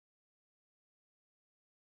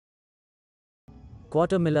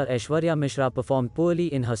quarter-miler Aishwarya Mishra performed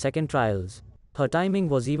poorly in her second trials. Her timing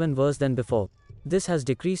was even worse than before. This has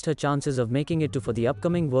decreased her chances of making it to for the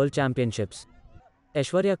upcoming World Championships.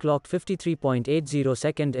 Aishwarya clocked 53.80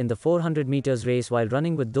 seconds in the 400 meters race while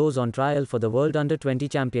running with those on trial for the World Under-20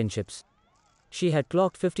 Championships. She had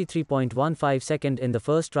clocked 53.15 seconds in the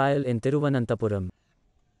first trial in Thiruvananthapuram.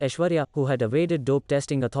 Aishwarya, who had evaded dope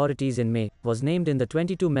testing authorities in May, was named in the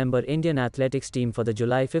 22-member Indian athletics team for the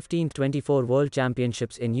July 15, 2024 World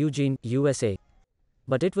Championships in Eugene, USA.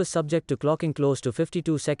 But it was subject to clocking close to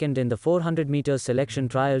 52 seconds in the 400 meters selection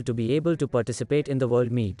trial to be able to participate in the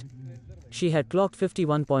world meet. She had clocked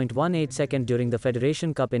 51.18 seconds during the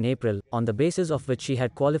Federation Cup in April, on the basis of which she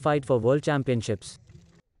had qualified for World Championships.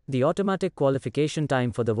 The automatic qualification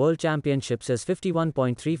time for the World Championships is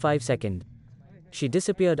 51.35 seconds. She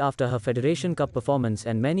disappeared after her Federation Cup performance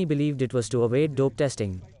and many believed it was to evade dope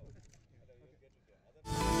testing.